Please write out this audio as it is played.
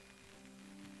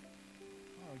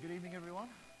Good evening, everyone.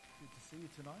 Good to see you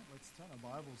tonight. Let's turn our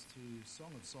Bibles to Song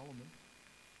of Solomon,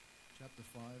 chapter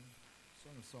 5.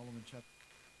 Song of Solomon, chapter...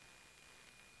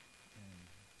 And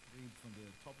read from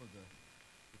the top of the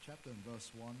chapter in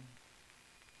verse 1. And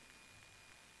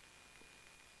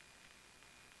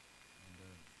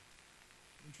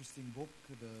interesting book,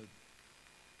 the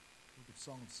book of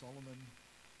Song of Solomon.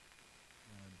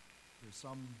 There's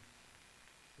some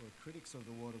who are critics of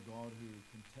the Word of God who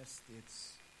contest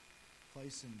its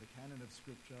place in the canon of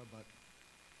Scripture, but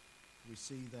we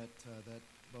see that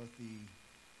both the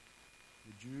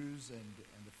Jews and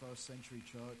the first century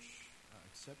church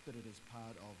accepted it as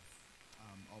part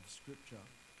of Scripture,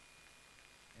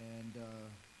 and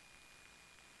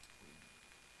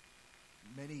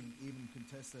many even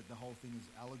contest that the whole thing is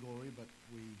allegory, but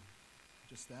we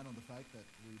just stand on the fact that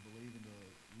we believe in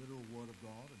the literal Word of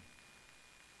God, and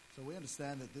so we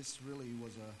understand that this really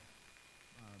was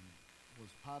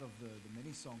part of the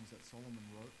many songs that Solomon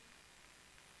wrote,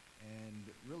 and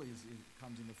really it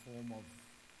comes in the form of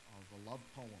a love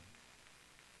poem.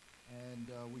 And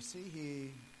we see here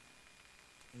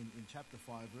in chapter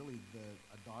 5 really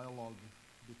a dialogue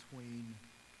between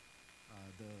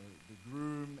the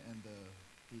groom and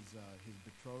his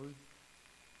betrothed,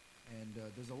 and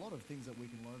there's a lot of things that we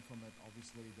can learn from it.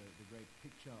 Obviously the great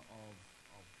picture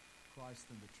of Christ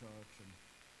and the church, and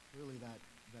really that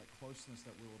closeness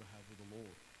that we ought to have with the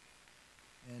Lord.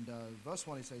 And verse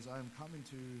 1, he says, I am come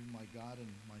into my garden,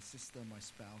 my sister, my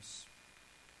spouse.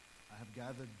 I have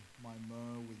gathered my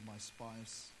myrrh with my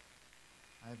spice.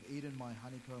 I have eaten my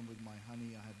honeycomb with my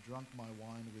honey. I have drunk my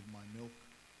wine with my milk.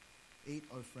 Eat,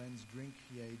 O friends, drink,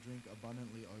 yea, drink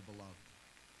abundantly, O beloved.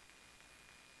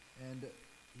 And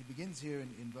he begins here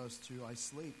in verse 2, I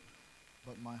sleep,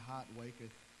 but my heart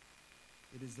waketh.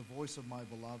 It is the voice of my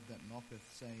beloved that knocketh,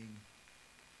 saying,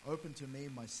 Open to me,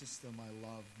 my sister, my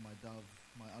love, my dove,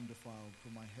 my undefiled, for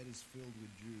my head is filled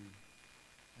with dew,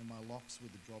 and my locks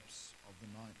with the drops of the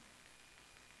night.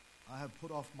 I have put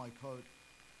off my coat,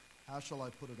 how shall I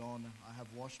put it on? I have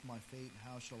washed my feet,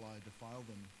 how shall I defile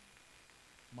them?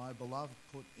 My beloved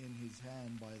put in his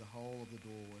hand by the hole of the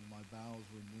door, and my bowels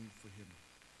removed for him.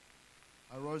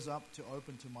 I rose up to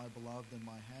open to my beloved, and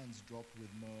my hands dropped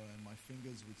with myrrh, and my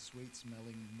fingers with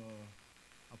sweet-smelling myrrh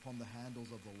upon the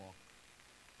handles of the lock.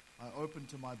 I opened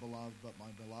to my beloved, but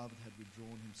my beloved had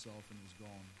withdrawn himself and was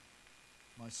gone.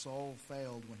 My soul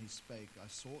failed when he spake. I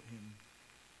sought him,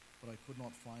 but I could not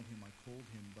find him. I called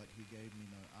him, but he gave me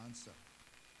no answer.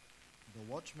 The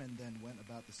watchmen then went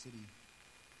about the city,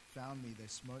 found me, they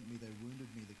smote me, they wounded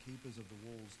me. The keepers of the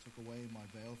walls took away my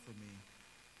veil from me.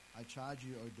 I charge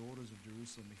you, O daughters of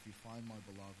Jerusalem, if you find my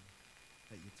beloved,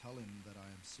 that you tell him that I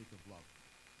am sick of love.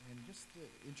 And just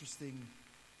interesting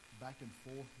back and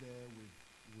forth there with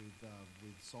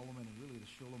Solomon and really the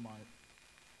Shulamite.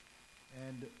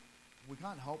 And we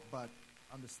can't help but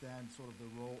understand sort of the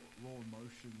raw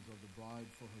emotions of the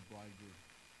bride for her bridegroom.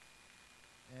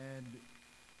 And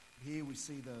here we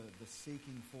see the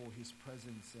seeking for his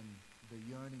presence and the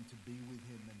yearning to be with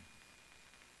him. And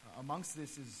amongst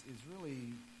this is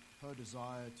really her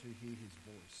desire to hear his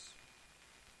voice.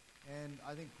 And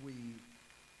I think we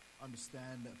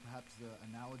understand that perhaps the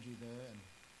analogy there, and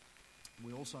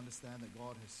we also understand that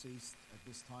God has ceased at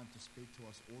this time to speak to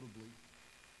us audibly,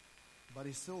 but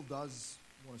he still does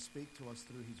want to speak to us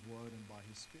through his word and by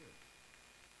his Spirit.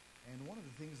 And one of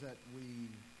the things that we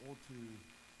ought to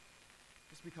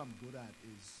just become good at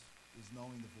is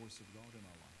knowing the voice of God in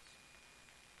our lives.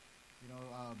 You know,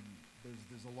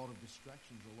 there's a lot of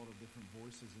distractions, a lot of different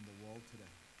voices in the world today.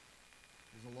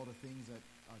 There's a lot of things that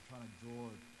are trying to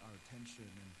draw our attention,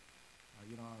 and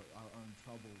our own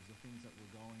troubles, the things that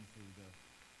we're going through,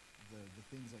 the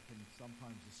things that can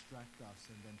sometimes distract us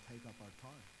and then take up our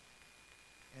time.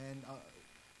 And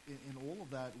in all of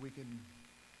that, we can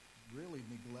really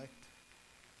neglect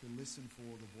to listen for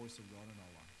the voice of God in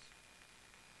our lives.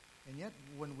 And yet,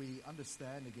 when we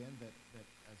understand again that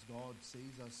as God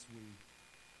sees us, we,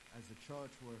 as a church,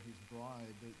 we're his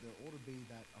bride, there ought to be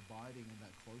that abiding and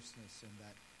that closeness and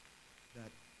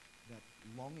that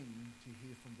longing to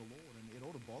hear from the Lord. And it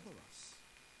ought to bother us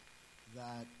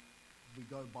that we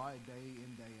go by day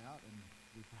in, day out, and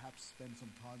we perhaps spend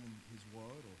some time in his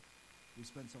word, or we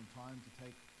spend some time to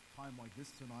take time like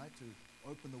this tonight to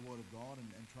open the word of God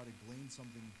and try to glean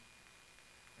something.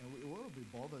 And we ought to be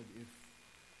bothered if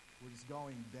we're just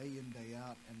going day in, day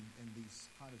out and these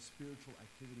kind of spiritual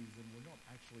activities, and we're not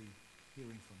actually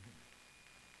hearing from him.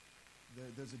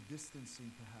 There's a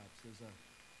distancing perhaps.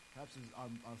 Perhaps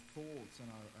our thoughts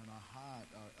and our heart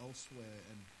are elsewhere,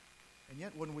 and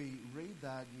yet when we read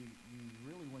that, you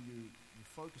really, when you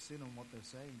focus in on what they're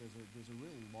saying, there's a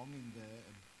real longing there,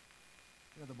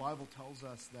 The Bible tells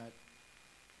us that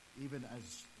even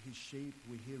as his sheep,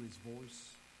 we hear his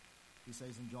voice. He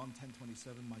says in John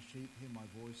 10:27, "My sheep hear my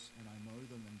voice, and I know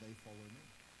them, and they follow me."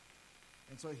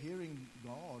 And so hearing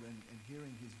God and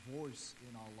hearing his voice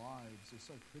in our lives is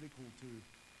so critical to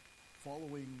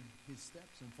following his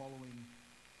steps and following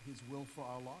his will for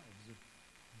our lives.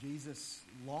 Jesus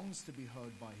longs to be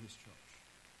heard by his church.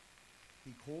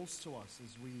 He calls to us,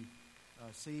 as we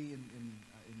see in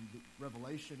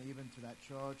Revelation, even to that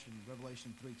church in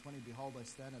Revelation 3:20, "Behold, I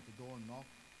stand at the door and knock."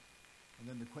 And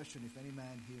then the question, "If any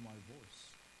man hear my voice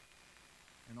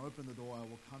and open the door, I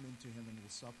will come into him and will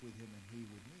sup with him and he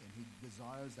with me." And he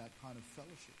desires that kind of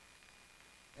fellowship.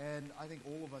 And I think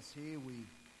all of us here, we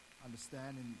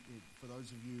understand, and for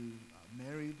those of you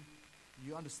married,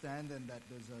 you understand then that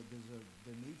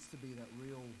there needs to be that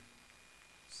real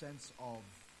sense of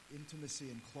intimacy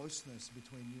and closeness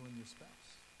between you and your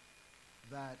spouse.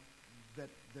 That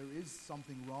there is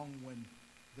something wrong when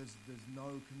there's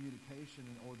no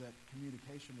communication, or that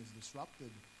communication is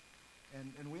disrupted.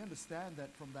 And we understand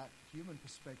that from that human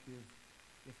perspective,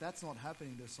 if that's not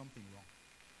happening, there's something wrong.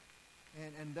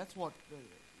 And that's what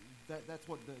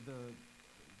the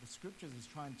scriptures is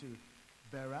trying to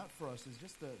bear out for us, is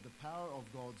just the power of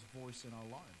God's voice in our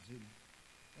lives.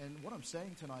 And what I'm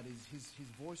saying tonight is his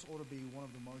voice ought to be one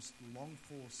of the most longed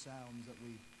for sounds that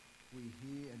we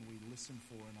hear and we listen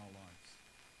for in our lives.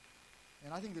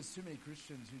 And I think there's too many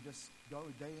Christians who just go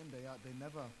day in, day out. They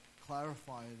never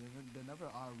clarify it. They never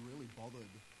are really bothered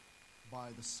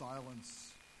by the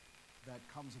silence that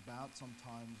comes about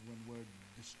sometimes when we're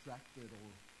distracted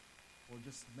or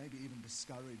just maybe even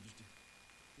discouraged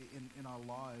in our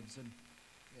lives. And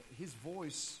his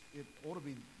voice, it ought to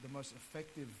be the most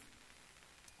effective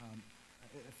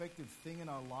thing in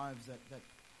our lives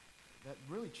that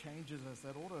really changes us.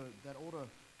 That ought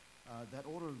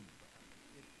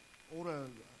to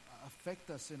affect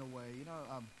us in a way.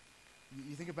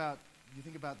 You think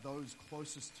about those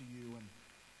closest to you, and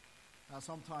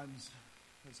sometimes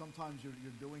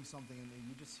you're doing something and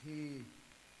you just hear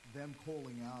them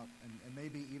calling out, and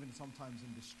maybe even sometimes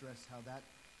in distress, how that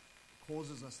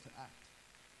causes us to act.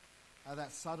 How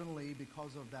that suddenly,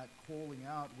 because of that calling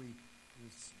out, we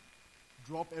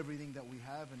drop everything that we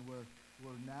have, and we're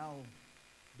now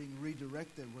being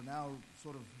redirected. We're now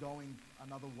sort of going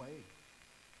another way.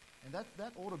 And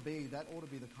that ought to be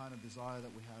the kind of desire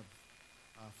that we have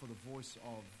for the voice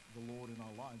of the Lord in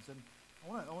our lives. And I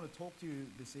want to talk to you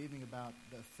this evening about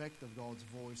the effect of God's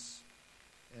voice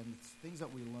and things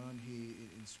that we learn here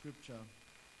in Scripture.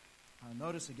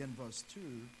 Notice again verse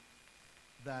 2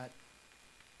 that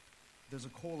there's a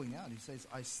calling out. He says,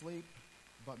 "I sleep,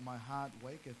 but my heart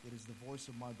waketh. It is the voice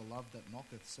of my beloved that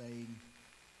knocketh, saying,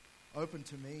 Open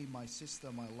to me, my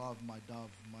sister, my love, my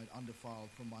dove, my undefiled,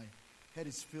 for my head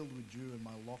is filled with dew and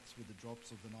my locks with the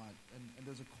drops of the night." And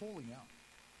there's a calling out.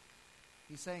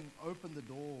 He's saying, open the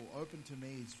door, open to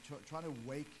me. He's trying to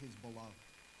wake his beloved.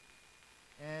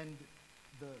 And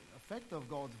the effect of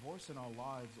God's voice in our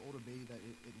lives ought to be that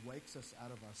it wakes us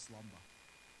out of our slumber.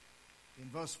 In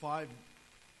verse 5,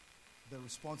 the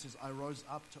response is, "I rose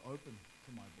up to open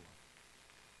to my beloved."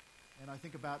 And I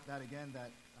think about that again,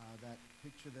 that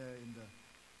picture there in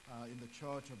the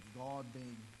church of God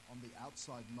being on the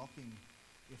outside knocking,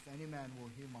 "If any man will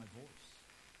hear my voice."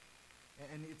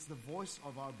 And it's the voice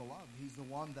of our beloved. He's the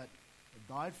one that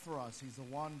died for us. He's the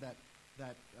one that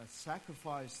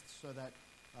sacrificed so that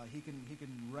he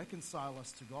can reconcile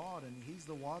us to God, and he's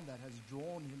the one that has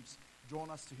drawn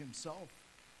us to himself.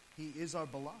 He is our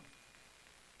beloved.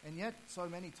 And yet, so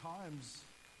many times,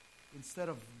 instead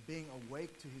of being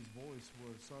awake to his voice,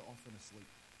 we're so often asleep.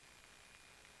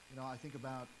 I think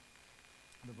about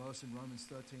the verse in Romans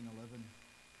 13:11,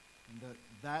 and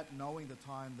that knowing the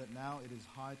time, that now it is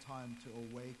high time to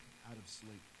awake out of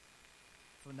sleep.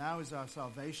 For now is our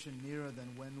salvation nearer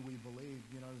than when we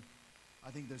believed.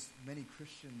 I think there's many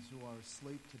Christians who are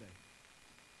asleep today.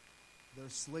 They're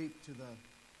asleep to the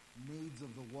needs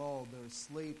of the world. They're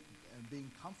asleep and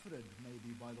being comforted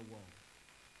maybe by the world.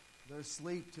 They're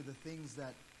asleep to the things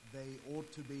that they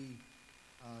ought to be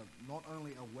not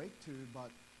only awake to,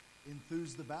 but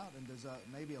enthused about. And there's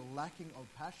maybe a lacking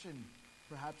of passion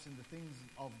perhaps in the things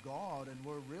of God. And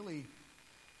we're really,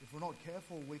 if we're not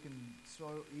careful, we can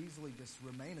so easily just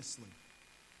remain asleep.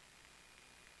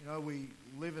 We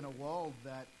live in a world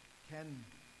that can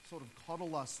sort of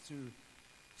coddle us to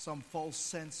some false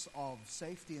sense of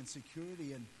safety and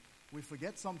security, and we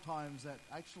forget sometimes that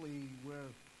actually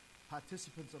we're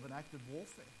participants of an active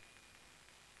warfare,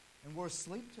 and we're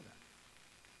asleep to that.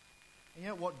 And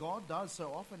yet what God does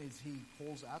so often is he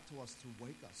calls out to us to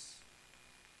wake us.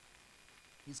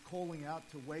 He's calling out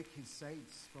to wake his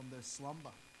saints from their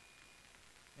slumber.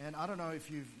 And I don't know if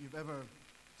you've ever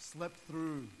slept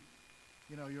through,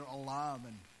 your alarm,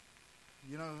 and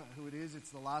you know who it is.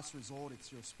 It's the last resort.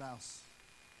 It's your spouse.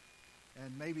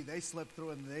 And maybe they slept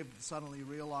through and they've suddenly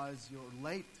realized you're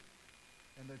late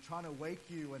and they're trying to wake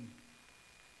you. And,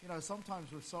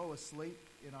 sometimes we're so asleep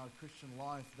in our Christian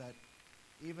life that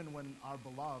even when our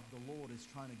beloved, the Lord, is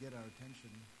trying to get our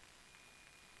attention,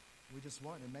 we just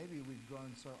won't. And maybe we've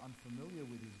grown so unfamiliar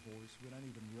with his voice, we don't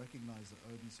even recognize the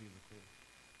urgency of the call.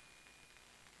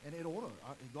 And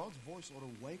God's voice ought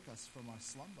to wake us from our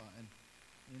slumber. And,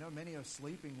 many are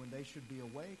sleeping when they should be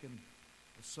awake. And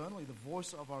certainly the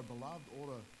voice of our beloved ought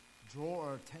to draw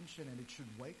our attention, and it should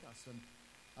wake us. And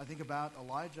I think about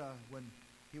Elijah when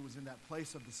he was in that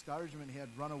place of discouragement. He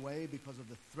had run away because of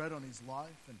the threat on his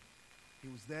life. And he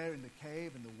was there in the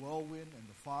cave, and the whirlwind and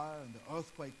the fire and the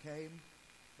earthquake came.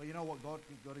 But you know what God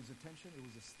got his attention? It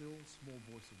was a still, small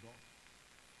voice of God.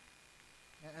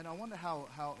 And I wonder how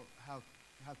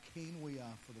keen we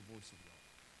are for the voice of God.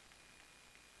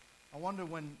 I wonder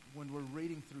when we're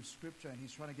reading through Scripture and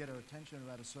he's trying to get our attention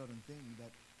about a certain thing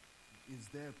that is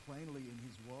there plainly in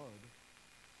his Word.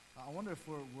 I wonder if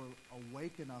we're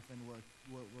awake enough and we're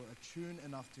attuned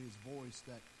enough to his voice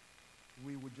that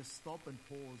we would just stop and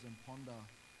pause and ponder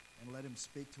and let him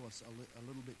speak to us a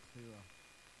little bit clearer.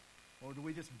 Or do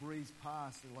we just breeze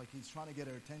past, like he's trying to get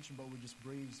our attention, but we just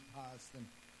breeze past? And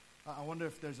I wonder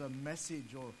if there's a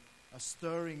message or a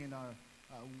stirring in our,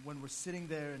 when we're sitting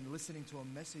there and listening to a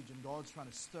message and God's trying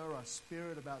to stir our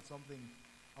spirit about something.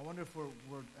 I wonder if we're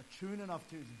attuned enough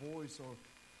to his voice, or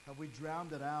have we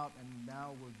drowned it out and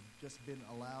now we've just been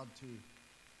allowed to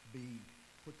be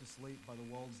put to sleep by the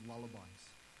world's lullabies.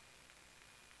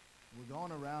 We're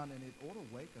going around and it ought to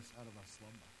wake us out of our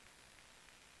slumber.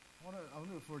 I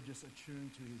wonder if we're just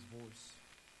attuned to his voice.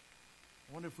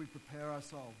 I wonder if we prepare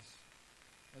ourselves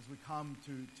as we come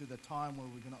to the time where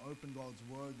we're going to open God's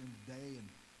Word in the day. And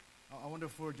I wonder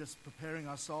if we're just preparing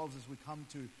ourselves as we come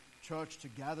to church to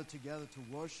gather together to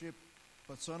worship,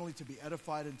 but certainly to be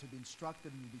edified and to be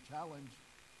instructed and to be challenged.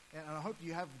 And I hope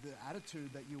you have the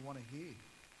attitude that you want to hear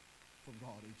from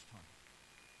God each time.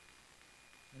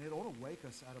 And it ought to wake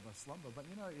us out of our slumber, but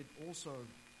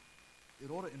it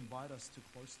ought to invite us to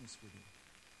closeness with him.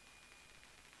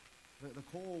 The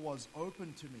call was,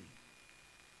 "Open to me,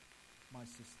 my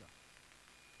sister."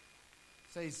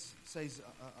 Says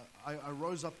I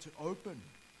rose up to open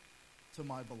to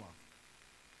my beloved.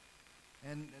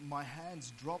 And my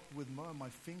hands dropped with myrrh, my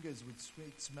fingers with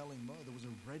sweet-smelling myrrh. There was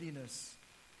a readiness,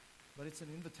 but it's an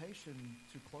invitation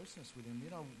to closeness with him. You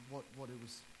know what it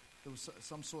was? There was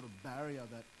some sort of barrier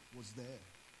that was there.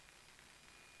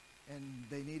 And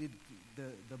they needed,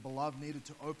 the beloved needed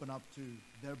to open up to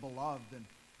their beloved. And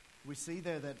we see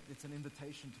there that it's an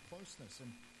invitation to closeness.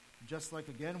 And just like,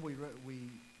 again, we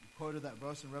quoted that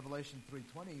verse in Revelation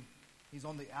 3:20, he's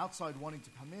on the outside wanting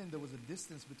to come in. There was a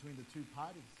distance between the two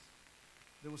parties.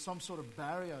 There was some sort of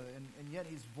barrier, and yet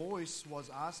his voice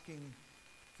was asking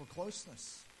for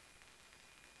closeness.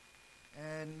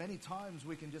 And many times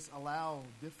we can just allow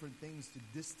different things to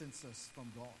distance us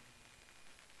from God.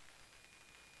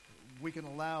 We can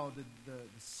allow the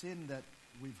sin that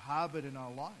we've harbored in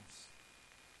our lives.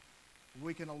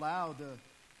 We can allow the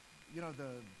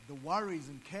worries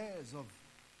and cares of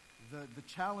the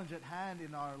challenge at hand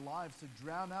in our lives to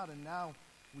drown out, and now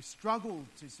we struggle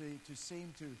to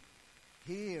seem to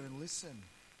hear and listen.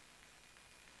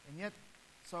 And yet,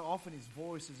 so often his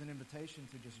voice is an invitation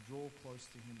to just draw close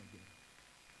to him again.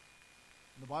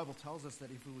 And the Bible tells us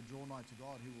that if we would draw nigh to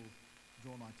God, he will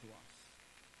draw nigh to us.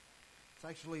 It's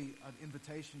actually an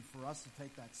invitation for us to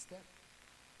take that step.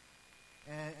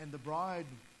 And the bride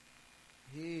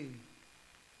here,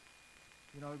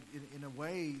 in a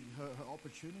way, her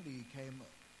opportunity came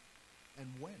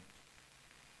and went.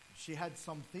 She had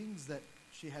some things that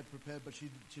she had prepared, but she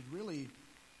really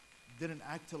didn't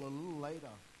act till a little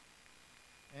later.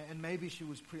 And maybe she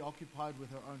was preoccupied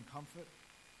with her own comfort.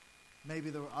 Maybe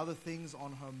there were other things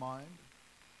on her mind.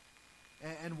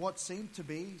 And what seemed to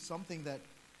be something that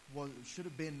should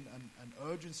have been an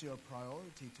urgency or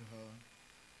priority to her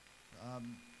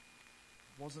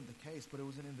wasn't the case, but it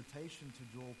was an invitation to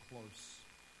draw close.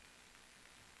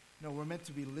 We're meant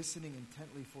to be listening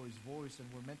intently for his voice, and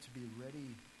we're meant to be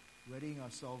readying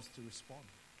ourselves to respond.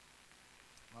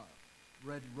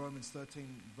 Read Romans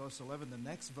 13, verse 11. The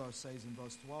next verse says in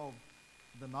verse 12,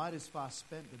 "The night is fast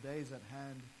spent, the day is at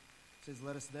hand." It says,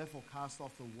 "Let us therefore cast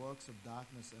off the works of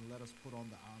darkness and let us put on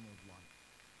the armor of light."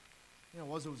 It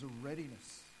was a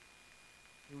readiness.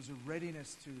 It was a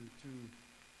readiness to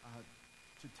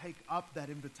take up that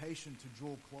invitation to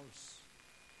draw close.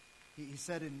 He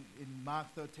said in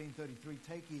Mark 13:33,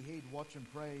 "Take ye heed, watch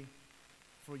and pray,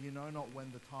 for you know not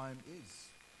when the time is."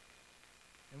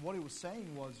 And what he was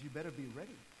saying was, you better be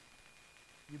ready.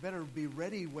 You better be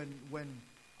ready when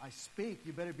I speak.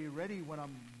 You better be ready when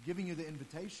I'm giving you the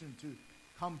invitation to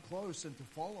come close and to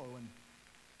follow. And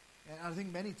I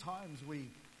think many times we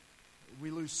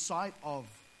lose sight of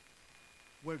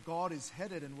where God is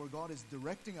headed and where God is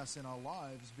directing us in our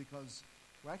lives because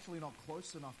we're actually not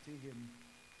close enough to Him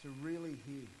to really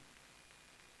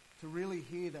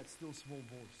hear that still small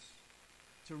voice,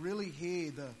 to really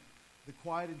hear the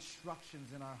quiet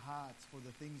instructions in our hearts for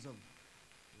the things of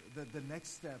the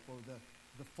next step or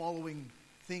the following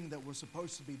thing that we're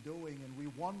supposed to be doing. And we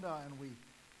wonder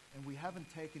and we haven't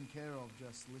taken care of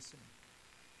just listening,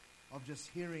 of just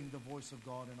hearing the voice of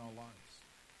God in our lives.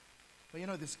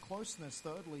 But this closeness,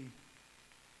 thirdly,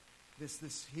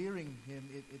 this hearing Him,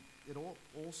 it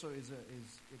also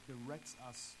it directs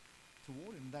us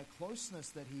toward Him. That closeness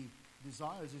that He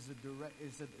desires is a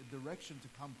direction to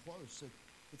come close.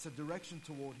 It's a direction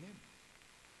toward Him.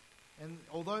 And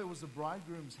although it was the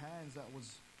bridegroom's hands that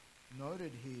was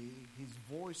noted here, his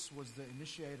voice was the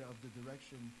initiator of the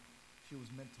direction she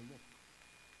was meant to look.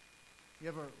 You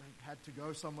ever had to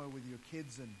go somewhere with your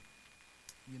kids and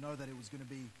you know that it was going to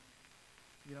be,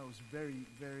 it was very,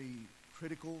 very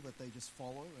critical that they just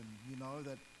follow, and you know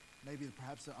that maybe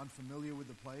perhaps they're unfamiliar with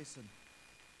the place,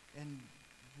 and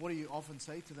what do you often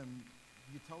say to them?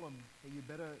 You tell them, "Hey, you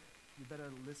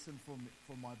better listen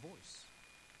for my voice.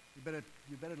 You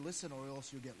better listen, or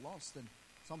else you'll get lost." And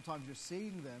sometimes you're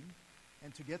seeing them,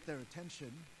 and to get their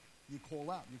attention, you call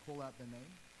out their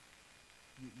name.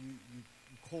 You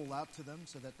call out to them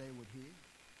so that they would hear.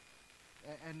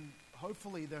 And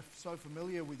hopefully they're so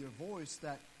familiar with your voice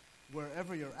that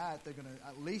wherever you're at, they're going to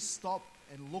at least stop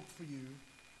and look for you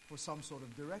for some sort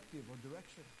of directive or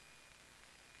direction.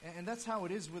 And that's how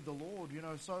it is with the Lord.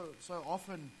 So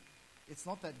often it's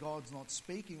not that God's not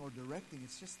speaking or directing.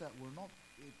 It's just that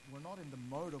we're not in the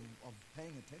mode of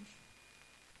paying attention.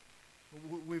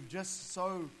 We've just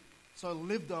so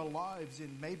lived our lives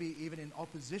in maybe even in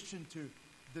opposition to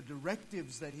the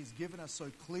directives that He's given us so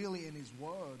clearly in His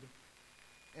Word,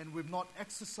 and we've not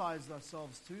exercised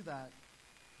ourselves to that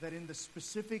in the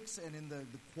specifics and in the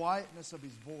quietness of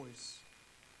His voice,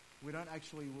 we're not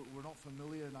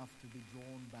familiar enough to be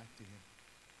drawn back to Him.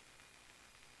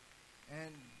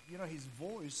 And His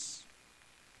voice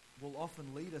will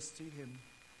often lead us to Him,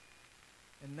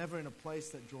 and never in a place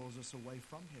that draws us away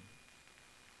from Him.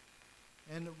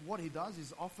 And what He does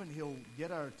is often He'll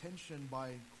get our attention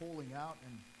by calling out,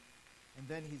 and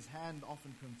then His hand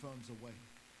often confirms a way.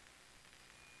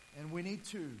 And we need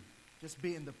to just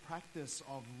be in the practice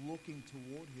of looking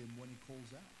toward Him when He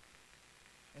calls out.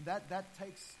 And that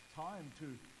takes time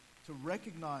to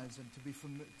recognize and to be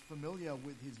familiar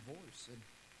with His voice. And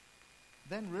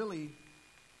then really,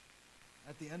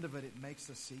 at the end of it, it makes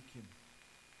us seek Him.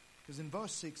 Because in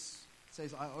verse 6, it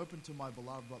says, "I opened to my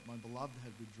beloved, but my beloved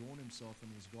had withdrawn himself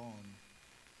and was gone."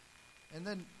 And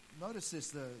then notice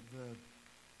this,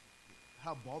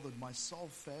 how bothered. "My soul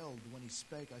failed when he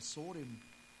spake. I sought him,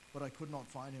 but I could not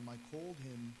find him. I called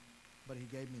him, but he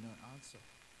gave me no answer."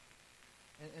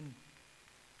 And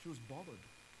she was bothered.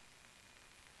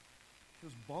 She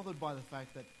was bothered by the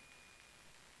fact that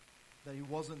he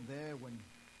wasn't there when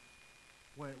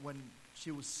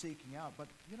she was seeking out. But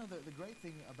the great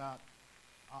thing about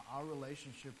our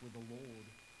relationship with the Lord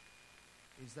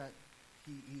is that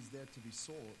He's there to be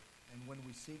sought, and when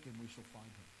we seek Him, we shall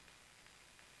find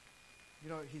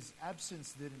Him. His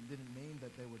absence didn't mean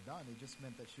that they were done. It just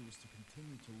meant that she was to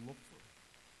continue to look for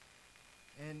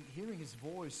Him. And hearing His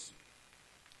voice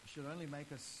should only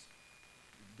make us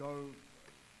grow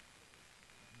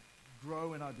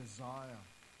in our desire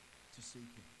to seek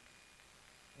Him.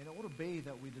 And it ought to be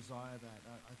that we desire that.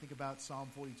 I think about Psalm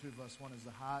 42 verse 1, "As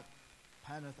the heart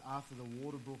panteth after the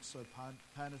water brooks, so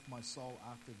panteth my soul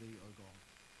after Thee, O God."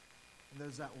 And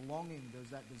there's that longing, there's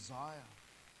that desire.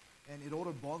 And it ought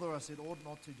to bother us. It ought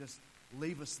not to just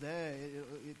leave us there.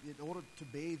 It ought to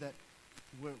be that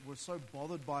we're so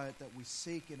bothered by it that we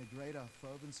seek in a greater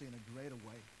fervency, in a greater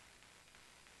way.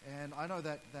 And I know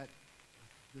that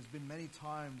there's been many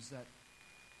times that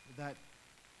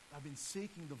I've been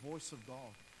seeking the voice of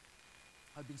God.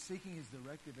 I've been seeking His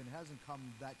directive, and it hasn't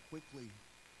come that quickly.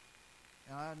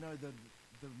 And I know that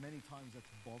there are many times that's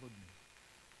bothered me.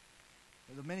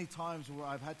 There are many times where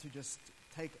I've had to just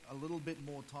take a little bit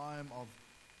more time of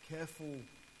careful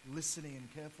listening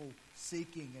and careful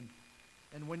seeking.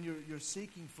 And when you're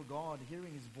seeking for God,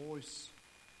 hearing His voice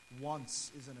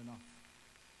once isn't enough.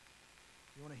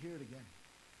 You want to hear it again.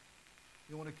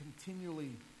 You want to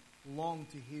continually long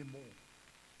to hear more.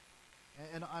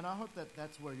 And I hope that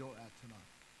that's where you're at tonight.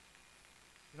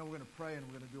 You know, we're going to pray and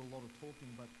we're going to do a lot of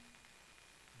talking, but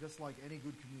just like any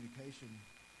good communication,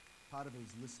 part of it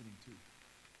is listening too.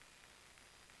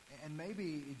 And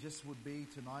maybe it just would be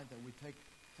tonight that we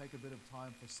take a bit of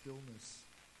time for stillness,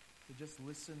 to just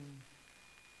listen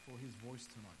for his voice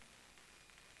tonight.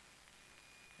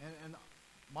 And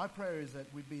my prayer is that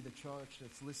we'd be the church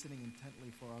that's listening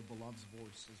intently for our beloved's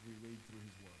voice as we read through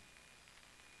his word.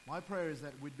 My prayer is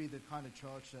that we'd be the kind of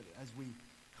church that as we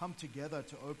come together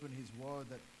to open his word,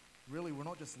 that really we're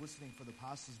not just listening for the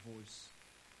pastor's voice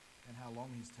and how long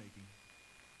he's taking,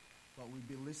 but we'd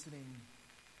be listening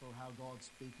for how God's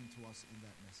speaking to us in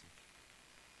that message.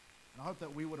 And I hope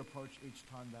that we would approach each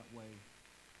time that way.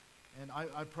 And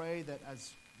I pray that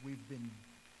as we've been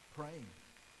praying,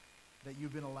 that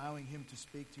you've been allowing him to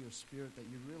speak to your spirit, that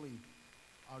you really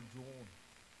are drawn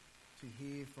to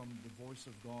hear from the voice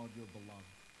of God, your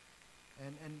beloved.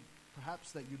 And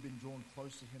perhaps that you've been drawn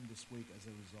close to him this week as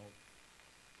a result.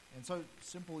 And so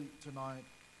simply tonight,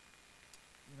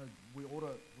 you know, we ought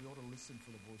to listen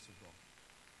for the voice of God.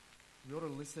 We ought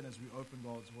to listen as we open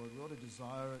God's word. We ought to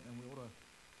desire it, and we ought to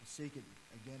seek it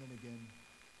again and again,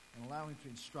 and allow him to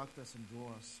instruct us and draw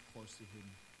us close to him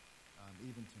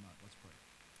even tonight. Let's pray.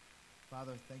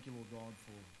 Father, thank you, Lord God,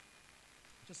 for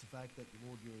just the fact that,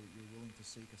 Lord, you're willing to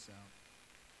seek us out.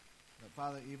 That,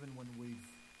 Father, even when we've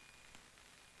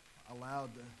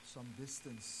allowed some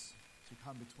distance to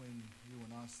come between you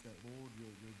and us, that, Lord,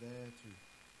 you're there to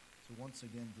once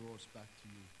again draw us back to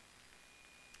you.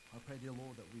 I pray, dear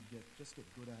Lord, that we'd get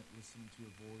good at listening to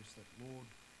your voice, that, Lord,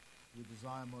 we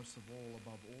desire most of all,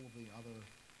 above all of the other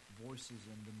voices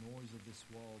and the noise of this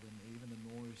world, and even the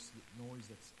noise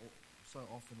that's so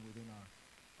often within our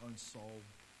own soul,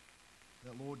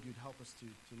 that, Lord, you'd help us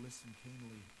to listen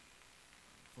keenly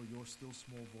for your still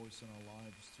small voice in our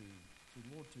lives, to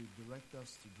Lord, to direct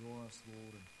us, to draw us,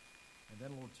 Lord, and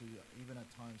then, Lord, to even at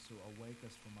times to awake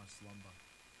us from our slumber.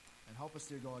 And help us,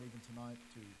 dear God, even tonight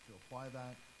to apply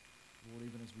that. Lord,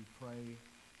 even as we pray,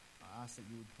 I ask that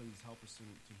you would please help us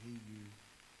to hear you.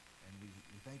 And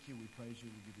we thank you, we praise you,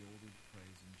 we give you all the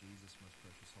praise in Jesus' most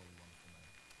precious, holy, wonderful name.